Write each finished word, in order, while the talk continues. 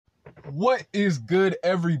What is good,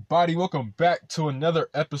 everybody? Welcome back to another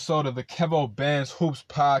episode of the Kevo Bands Hoops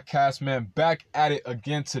podcast, man. Back at it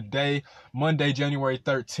again today, Monday, January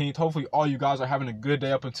 13th. Hopefully all you guys are having a good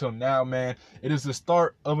day up until now, man. It is the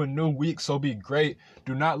start of a new week, so be great.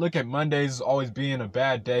 Do not look at Mondays as always being a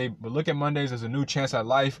bad day, but look at Mondays as a new chance at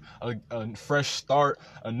life, a fresh start,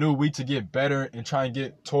 a new week to get better and try and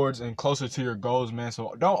get towards and closer to your goals, man.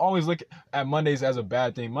 So don't always look at Mondays as a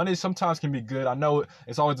bad thing. Mondays sometimes can be good. I know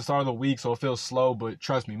it's always the start of the week, so it feels slow, but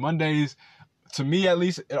trust me, Mondays, to me at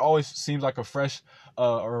least, it always seems like a fresh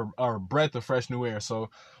or a breath of fresh new air. So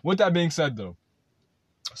with that being said, though,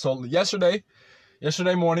 so yesterday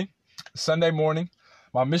morning, Sunday morning,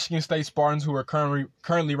 my Michigan State Spartans, who are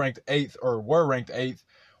currently ranked 8th or were ranked 8th,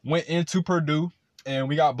 went into Purdue, and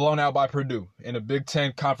we got blown out by Purdue in a Big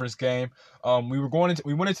Ten conference game. We went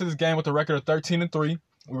into this game with a record of 13-3.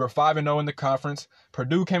 We were 5-0 in the conference.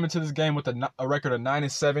 Purdue came into this game with a record of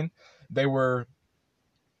 9-7. They were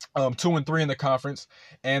 2-3 in the conference,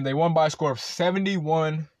 and they won by a score of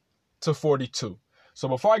 71-42. So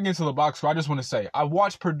before I get into the box score, I just want to say I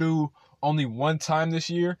watched Purdue only one time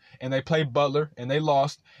this year, and they played Butler, and they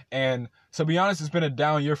lost. And to be honest, it's been a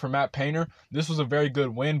down year for Matt Painter. This was a very good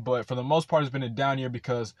win, but for the most part, it's been a down year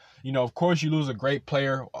because, of course, you lose a great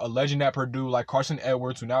player, a legend at Purdue like Carson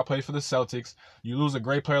Edwards, who now plays for the Celtics. You lose a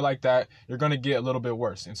great player like that, you're going to get a little bit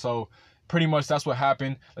worse. And so pretty much that's what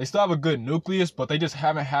happened. They still have a good nucleus, but they just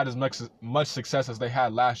haven't had as much success as they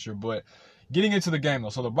had last year. But getting into the game, though,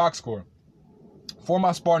 so the box score for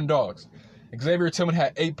my Spartan Dogs: Xavier Tillman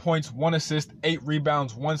had 8 points, 1 assist, 8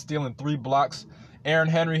 rebounds, 1 steal, and 3 blocks. Aaron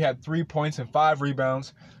Henry had 3 points and 5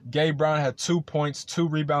 rebounds. Gabe Brown had 2 points, 2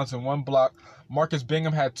 rebounds, and 1 block. Marcus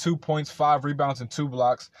Bingham had 2 points, 5 rebounds, and 2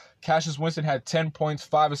 blocks. Cassius Winston had 10 points,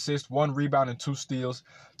 5 assists, 1 rebound, and 2 steals.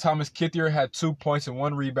 Thomas Kithier had 2 points and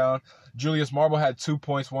 1 rebound. Julius Marble had 2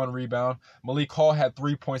 points, 1 rebound. Malik Hall had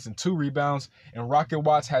 3 points and 2 rebounds. And Rocket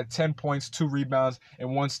Watts had 10 points, 2 rebounds,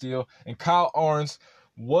 and 1 steal. And Kyle Ahrens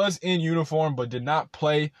was in uniform but did not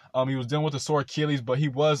play. He was dealing with a sore Achilles, but he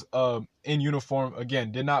was in uniform.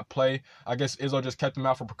 Again, did not play. I guess Izzo just kept him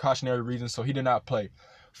out for precautionary reasons, so he did not play.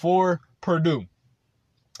 For Purdue,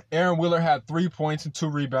 Aaron Wheeler had 3 points and 2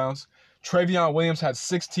 rebounds. Travion Williams had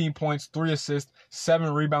 16 points, 3 assists,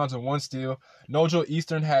 7 rebounds, and 1 steal. Nigel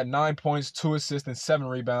Eastern had 9 points, 2 assists, and 7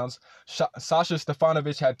 rebounds. Sasha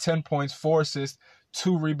Stefanovic had 10 points, 4 assists,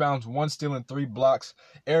 2 rebounds, 1 steal, and 3 blocks.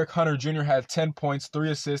 Eric Hunter Jr. had 10 points,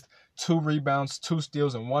 3 assists, 2 rebounds, 2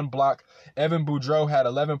 steals, and 1 block. Evan Boudreau had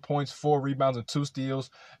 11 points, 4 rebounds, and 2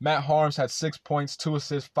 steals. Matt Harms had 6 points, 2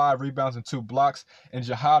 assists, 5 rebounds, and 2 blocks. And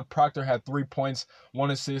Jihad Proctor had 3 points,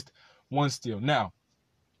 1 assist, 1 steal. Now,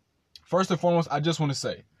 first and foremost, I just want to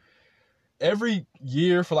say, every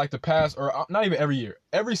year for like the past, or not even every year,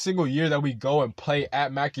 every single year that we go and play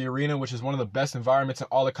at Mackey Arena, which is one of the best environments in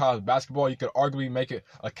all of college basketball, you could arguably make it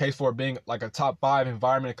a case for it being like a top 5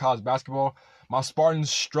 environment in college basketball. My Spartans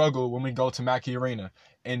struggle when we go to Mackey Arena.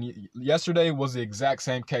 And yesterday was the exact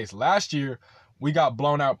same case. Last year, we got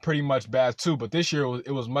blown out pretty much bad too, but this year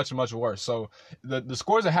it was much, much worse. So the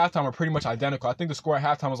scores at halftime are pretty much identical. I think the score at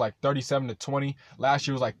halftime was like 37-20. Last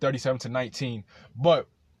year was like 37-19. But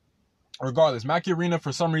regardless, Mackey Arena,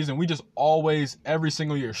 for some reason, we just always, every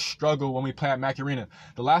single year, struggle when we play at Mackey Arena.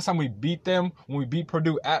 The last time we beat them, when we beat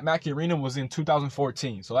Purdue at Mackey Arena, was in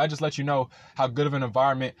 2014. So that just lets you know how good of an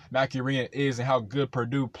environment Mackey Arena is and how good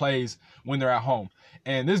Purdue plays when they're at home.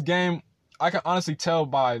 And this game, I can honestly tell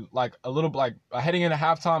by heading into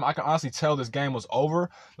halftime, I can honestly tell this game was over.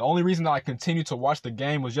 The only reason that I continued to watch the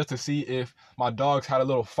game was just to see if my dogs had a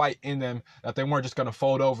little fight in them, that they weren't just going to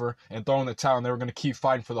fold over and throw in the towel, and they were going to keep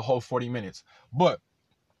fighting for the whole 40 minutes. But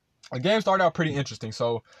the game started out pretty interesting.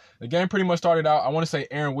 So the game pretty much started out, I want to say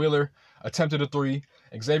Aaron Wheeler attempted a 3.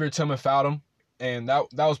 Xavier Tillman fouled him, and that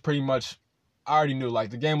was pretty much, I already knew, like,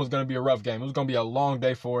 the game was going to be a rough game. It was going to be a long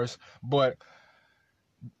day for us. But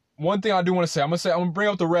one thing I do want to say, I'm going to bring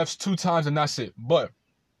up the refs 2 times and that's it. But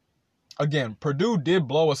again, Purdue did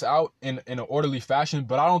blow us out in an orderly fashion,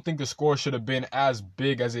 but I don't think the score should have been as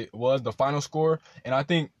big as it was, the final score. And I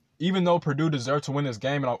think even though Purdue deserved to win this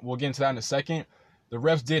game, and we'll get into that in a second, the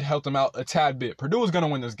refs did help them out a tad bit. Purdue was going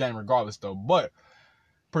to win this game regardless, though. But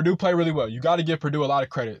Purdue played really well. You got to give Purdue a lot of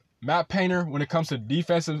credit. Matt Painter, when it comes to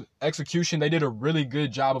defensive execution, they did a really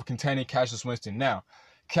good job of containing Cassius Winston. Now,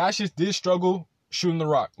 Cassius did struggle shooting the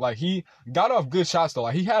rock. Like, he got off good shots, though.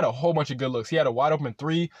 Like, he had a whole bunch of good looks. He had a wide open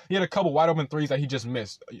 3. He had a couple wide open 3s that he just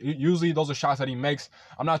missed. Usually, those are shots that he makes.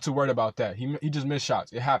 I'm not too worried about that. He just missed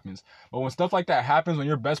shots. It happens. But when stuff like that happens, when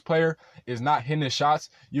your best player is not hitting his shots,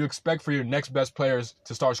 you expect for your next best players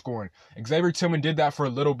to start scoring. Xavier Tillman did that for a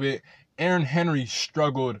little bit. Aaron Henry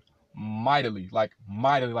struggled mightily. Like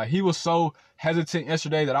he was so hesitant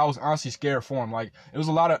yesterday that I was honestly scared for him. Like it was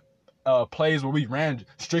a lot of plays where we ran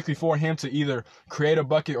strictly for him to either create a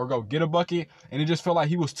bucket or go get a bucket, and it just felt like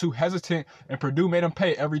he was too hesitant, and Purdue made him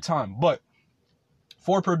pay every time. But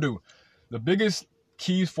for Purdue, the biggest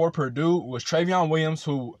keys for Purdue was Trevion Williams,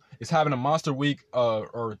 who is having a monster week,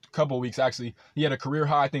 or a couple weeks actually. He had a career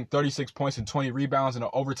high, I think 36 points and 20 rebounds in an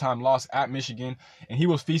overtime loss at Michigan, and he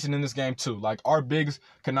was feasting in this game too. Like our bigs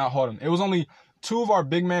could not hold him. It was only two of our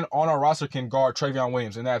big men on our roster can guard Trevion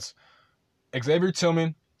Williams, and that's Xavier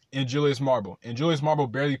Tillman and Julius Marble. And Julius Marble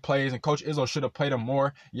barely plays, and Coach Izzo should have played him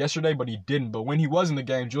more yesterday, but he didn't. But when he was in the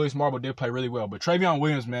game, Julius Marble did play really well. But Trevion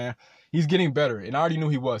Williams, man, he's getting better, and I already knew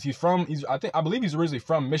he was. I believe he's originally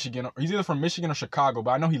from Michigan. He's either from Michigan or Chicago,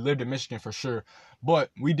 but I know he lived in Michigan for sure. But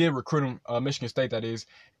we did recruit him, Michigan State that is,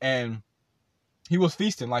 and he was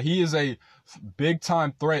feasting. Like he is a big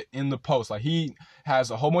time threat in the post. Like he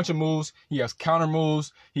has a whole bunch of moves. He has counter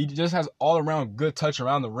moves. He just has all around good touch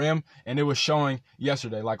around the rim, and it was showing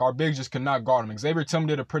yesterday. Like our bigs just could not guard him. Xavier Tillman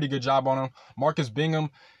did a pretty good job on him. Marcus Bingham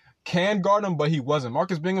can guard him, but he wasn't.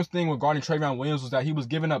 Marcus Bingham's thing with guarding Trevion Williams was that he was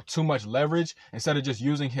giving up too much leverage instead of just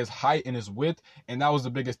using his height and his width, and that was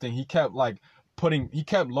the biggest thing. He kept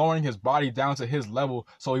lowering his body down to his level,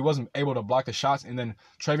 so he wasn't able to block the shots. And then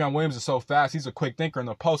Trevion Williams is so fast, he's a quick thinker in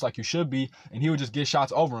the post like you should be, and he would just get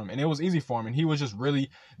shots over him, and it was easy for him, and he was just really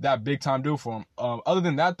that big time dude for him. Other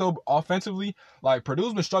than that though, offensively, like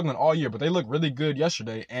Purdue's been struggling all year, but they looked really good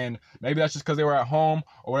yesterday, and maybe that's just because they were at home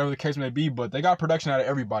or whatever the case may be, but they got production out of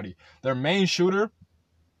everybody. Their main shooter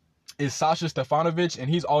is Sasha Stefanovic, and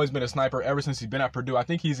he's always been a sniper ever since he's been at Purdue. I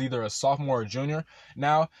think he's either a sophomore or junior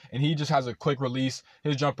now, and he just has a quick release.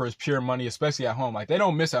 His jumper is pure money, especially at home. Like, they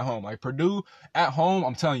don't miss at home. Like, Purdue at home,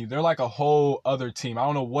 I'm telling you, they're like a whole other team. I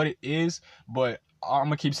don't know what it is, but I'm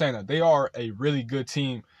going to keep saying that. They are a really good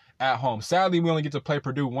team at home. Sadly, we only get to play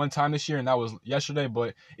Purdue one time this year, and that was yesterday,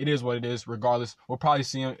 but it is what it is. Regardless, we'll probably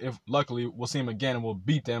see them, if luckily, we'll see them again, and we'll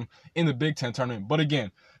beat them in the Big Ten tournament. But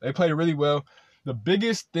again, they played really well. The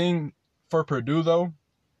biggest thing for Purdue, though,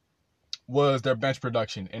 was their bench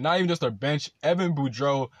production. And not even just their bench. Evan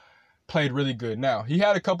Boudreaux played really good. Now, he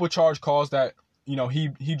had a couple of charge calls that,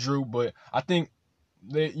 he drew, but I think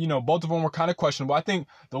they, both of them were kind of questionable. I think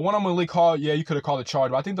the one on Malik Hall, yeah, you could have called a charge,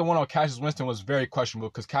 but I think the one on Cassius Winston was very questionable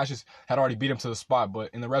because Cassius had already beat him to the spot,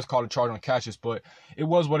 and the refs called a charge on Cassius, but it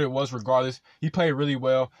was what it was regardless. He played really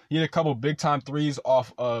well. He had a couple big-time threes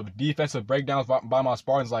off of defensive breakdowns by my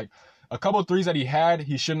Spartans. Like, a couple of threes that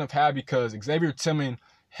he shouldn't have had because Xavier Tillman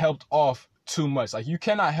helped off too much. Like, you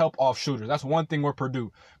cannot help off shooters. That's one thing with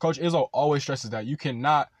Purdue. Coach Izzo always stresses that. You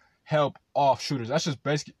cannot help off shooters. That's just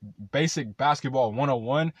basic basketball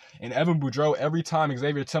 101. And Evan Boudreaux, every time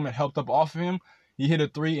Xavier Tillman helped up off of him, he hit a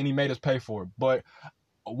three and he made us pay for it. But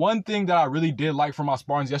one thing that I really did like from my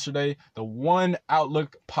Spartans yesterday, the one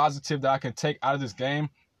outlook positive that I can take out of this game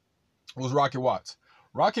was Rocket Watts.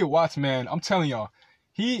 Rocket Watts, man, I'm telling y'all,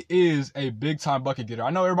 he is a big-time bucket getter. I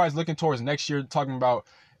know everybody's looking towards next year, talking about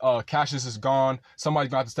Cassius is gone. Somebody's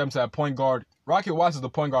going to have to step into that point guard. Rocket Watts is the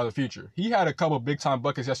point guard of the future. He had a couple big-time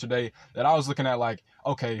buckets yesterday that I was looking at like,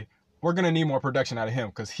 okay, we're going to need more production out of him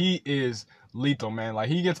because he is lethal, man. Like,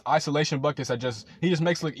 he gets isolation buckets that he just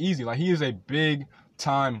makes it look easy. Like, he is a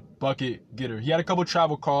big-time bucket getter. He had a couple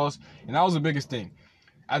travel calls, and that was the biggest thing.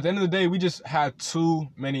 At the end of the day, we just had too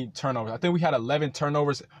many turnovers. I think we had 11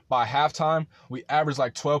 turnovers by halftime. We averaged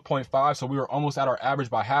like 12.5, so we were almost at our average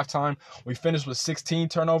by halftime. We finished with 16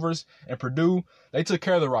 turnovers, and Purdue, they took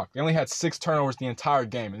care of the rock. They only had 6 turnovers the entire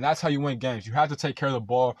game, and that's how you win games. You have to take care of the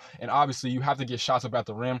ball, and obviously you have to get shots up at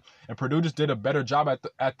the rim, and Purdue just did a better job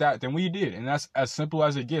at that than we did, and that's as simple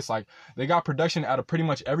as it gets. Like, they got production out of pretty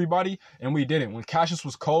much everybody, and we didn't. When Cassius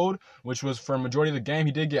was cold, which was for a majority of the game,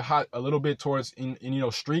 he did get hot a little bit towards in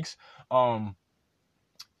streaks.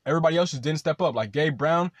 Everybody else just didn't step up. Like Gabe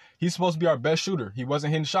Brown, he's supposed to be our best shooter. He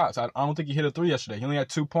wasn't hitting shots. I don't think he hit a 3 yesterday. He only had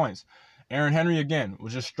 2 points. Aaron Henry, again,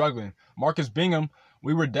 was just struggling. Marcus Bingham,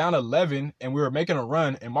 we were down 11, and we were making a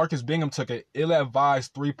run, and Marcus Bingham took an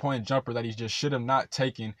ill-advised 3-point jumper that he just should have not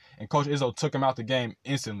taken, and Coach Izzo took him out the game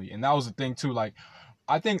instantly. And that was the thing, too. Like,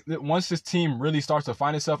 I think that once this team really starts to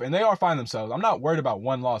find itself, and they are finding themselves, I'm not worried about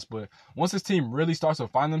one loss, but once this team really starts to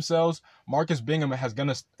find themselves, Marcus Bingham has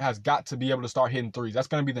got to be able to start hitting threes. That's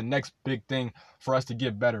going to be the next big thing for us to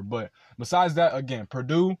get better. But besides that, again,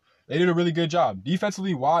 Purdue, they did a really good job.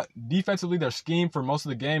 Defensively, their scheme for most of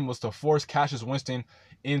the game was to force Cassius Winston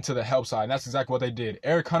into the help side, and that's exactly what they did.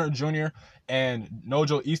 Eric Hunter Jr. and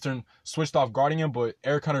Nojo Eastern switched off guarding him, but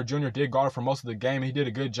Eric Hunter Jr. did guard for most of the game. He did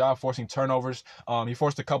a good job forcing turnovers. He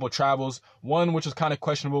forced a couple travels, one which was kind of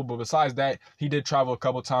questionable, but besides that, he did travel a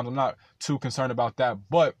couple times. I'm not too concerned about that,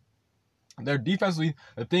 but their defensively,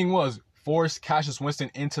 the thing was, force Cassius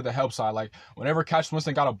Winston into the help side. Like, whenever Cassius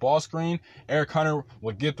Winston got a ball screen, Eric Hunter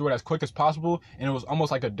would get through it as quick as possible, and it was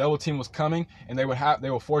almost like a double team was coming, and they would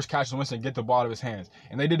force Cassius Winston to get the ball out of his hands.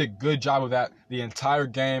 And they did a good job of that the entire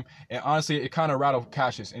game. And honestly, it kind of rattled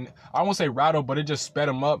Cassius. And I won't say rattled, but it just sped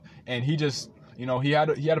him up, and he just, he had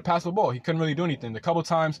to pass the ball. He couldn't really do anything. The couple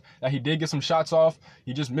times that he did get some shots off,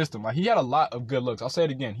 he just missed them. Like, he had a lot of good looks. I'll say it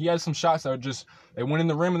again. He had some shots that were just, they went in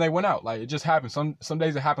the rim and they went out. Like, it just happens. Some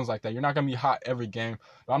days it happens like that. You're not going to be hot every game,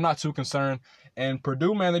 but I'm not too concerned. And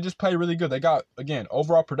Purdue, man, they just played really good. They got, again,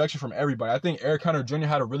 overall production from everybody. I think Eric Hunter Jr.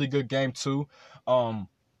 had a really good game too. And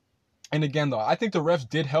again, though, I think the refs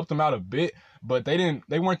did help them out a bit, but they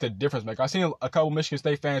weren't the difference maker. I've seen a couple Michigan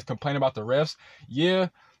State fans complain about the refs. Yeah,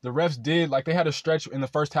 the refs did, like, they had a stretch in the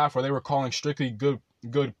first half where they were calling strictly good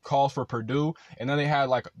calls for Purdue, and then they had,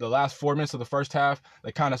 like, the last 4 minutes of the first half,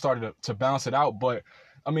 they kind of started to balance it out. But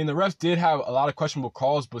I mean, the refs did have a lot of questionable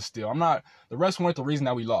calls, but still, the refs weren't the reason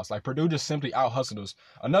that we lost. Like, Purdue just simply out-hustled us.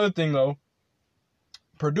 Another thing, though,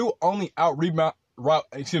 Purdue only out-rebounded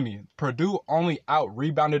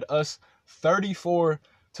us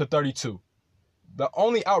 34-32. The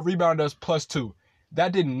only out-rebounded us +2.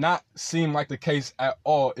 That did not seem like the case at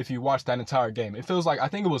all if you watched that entire game. It feels like, I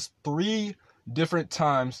think it was 3 different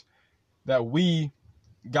times that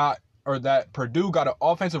that Purdue got an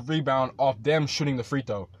offensive rebound off them shooting the free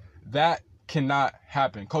throw. That cannot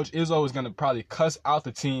happen. Coach Izzo is going to probably cuss out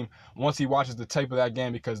the team once he watches the tape of that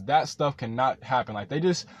game, because that stuff cannot happen. Like,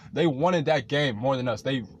 they wanted that game more than us.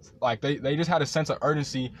 They just had a sense of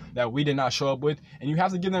urgency that we did not show up with, and you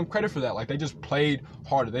have to give them credit for that. Like, they just played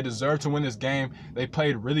harder. They deserved to win this game. They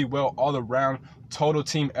played really well all around. Total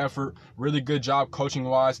team effort, really good job coaching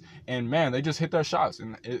wise, and man, they just hit their shots.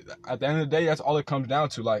 And at the end of the day, that's all it comes down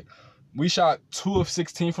to. Like, we shot 2 of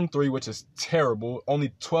 16 from 3, which is terrible. Only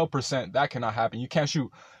 12%. That cannot happen. You can't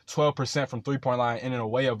shoot 12% from three-point line in an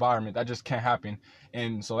away environment. That just can't happen.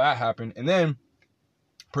 And so that happened. And then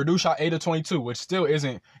Purdue shot 8 of 22, which still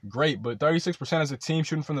isn't great, but 36% as a team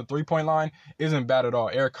shooting from the three-point line isn't bad at all.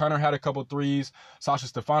 Eric Hunter had a couple threes. Sasha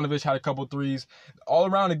Stefanovic had a couple threes. All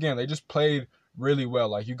around, again, they just played really well.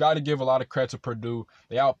 Like, you got to give a lot of credit to Purdue.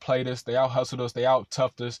 They outplayed us. They out-hustled us. They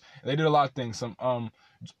out-toughed us. They did a lot of things.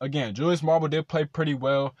 Again, Julius Marble did play pretty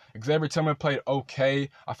well. Xavier Tillman played okay.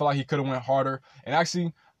 I feel like he could have went harder. And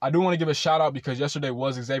actually, I do want to give a shout out because yesterday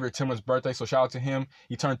was Xavier Tillman's birthday, so shout out to him.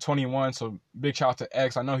 He turned 21, so big shout out to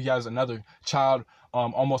X. I know he has another child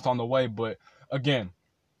almost on the way, but again,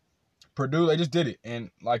 Purdue, they just did it.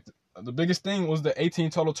 And like, the biggest thing was the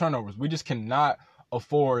 18 total turnovers. We just cannot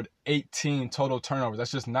afford 18 total turnovers.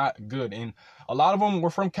 That's just not good. And a lot of them were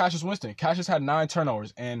from Cassius Winston. Cassius had 9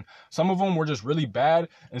 turnovers, and some of them were just really bad,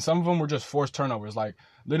 and some of them were just forced turnovers. Like,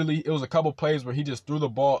 literally, it was a couple plays where he just threw the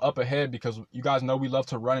ball up ahead, because you guys know we love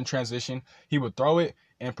to run in transition. He would throw it,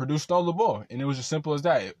 and Purdue stole the ball, and it was as simple as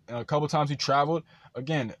that. And a couple times he traveled.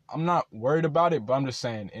 Again, I'm not worried about it, but I'm just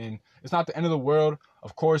saying, and it's not the end of the world.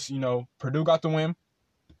 Of course, Purdue got the win.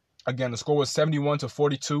 Again, the score was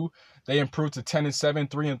 71-42. They improved to 10-7,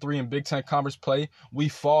 3-3 in Big Ten Conference play. We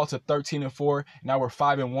fall to 13-4. Now we're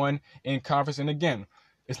 5-1 in conference. And again,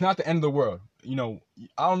 it's not the end of the world.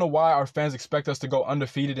 I don't know why our fans expect us to go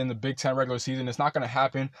undefeated in the Big Ten regular season. It's not going to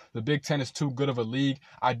happen. The Big Ten is too good of a league.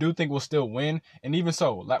 I do think we'll still win. And even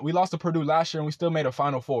so, we lost to Purdue last year and we still made a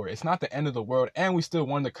Final Four. It's not the end of the world. And we still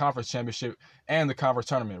won the conference championship and the conference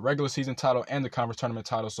tournament, regular season title and the conference tournament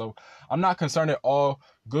title. So I'm not concerned at all.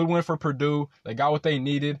 Good win for Purdue. They got what they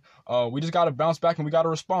needed. We just got to bounce back and we got to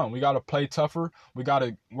respond. We got to play tougher. We got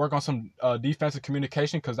to work on some defensive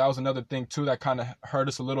communication, because that was another thing too that kind of hurt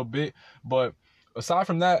us a little bit. But aside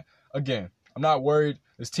from that, again, I'm not worried.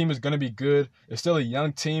 This team is going to be good. It's still a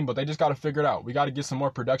young team, but they just got to figure it out. We got to get some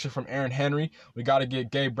more production from Aaron Henry. We got to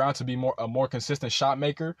get Gabe Brown to be a more consistent shot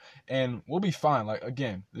maker, and we'll be fine. Like,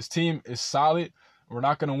 again, this team is solid. We're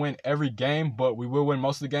not going to win every game, but we will win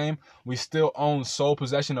most of the game. We still own sole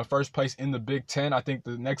possession of first place in the Big Ten. I think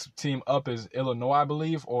the next team up is Illinois, I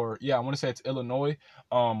believe. I want to say it's Illinois.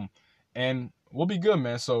 And we'll be good,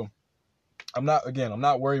 man. So I'm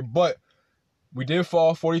not worried, but we did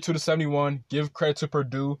fall 42-71. Give credit to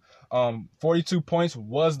Purdue. 42 points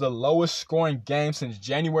was the lowest scoring game since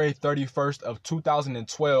January 31st of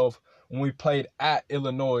 2012 when we played at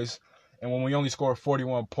Illinois. and when we only scored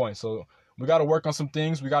 41 points. So we got to work on some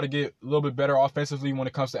things. We got to get a little bit better offensively when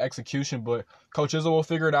it comes to execution, but Coach Izzo will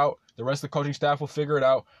figure it out. The rest of the coaching staff will figure it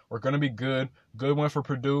out. We're going to be good. Good win for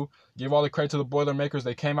Purdue. Give all the credit to the Boilermakers.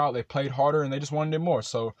 They came out, they played harder, and they just wanted it more.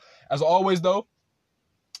 So, as always, though,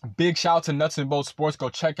 big shout out to Nuts and Bolts Sports. Go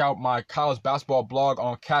check out my college basketball blog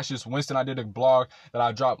on Cassius Winston. I did a blog that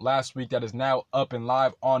I dropped last week that is now up and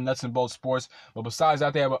live on Nuts and Bolts Sports. But besides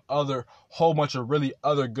that, they have a whole bunch of really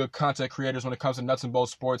other good content creators when it comes to Nuts and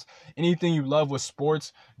Bolts Sports. Anything you love with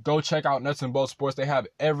sports, go check out Nuts and Bolts Sports. They have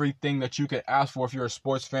everything that you could ask for if you're a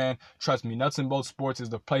sports fan. Trust me, Nuts and Bolts Sports is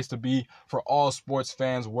the place to be for all sports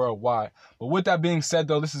fans worldwide. But with that being said,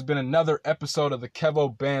 though, this has been another episode of the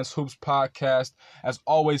Kevo Bands Hoops Podcast. As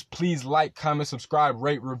always, please like, comment, subscribe,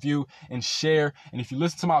 rate, review, and share. And if you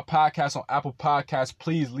listen to my podcast on Apple Podcasts,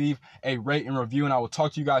 please leave a rate and review, and I will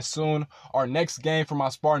talk to you guys soon. Our next game for my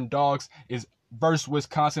Spartan Dogs is versus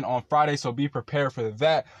Wisconsin on Friday, so be prepared for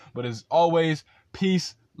that. But as always,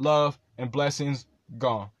 peace, love, and blessings.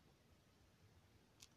 Gone.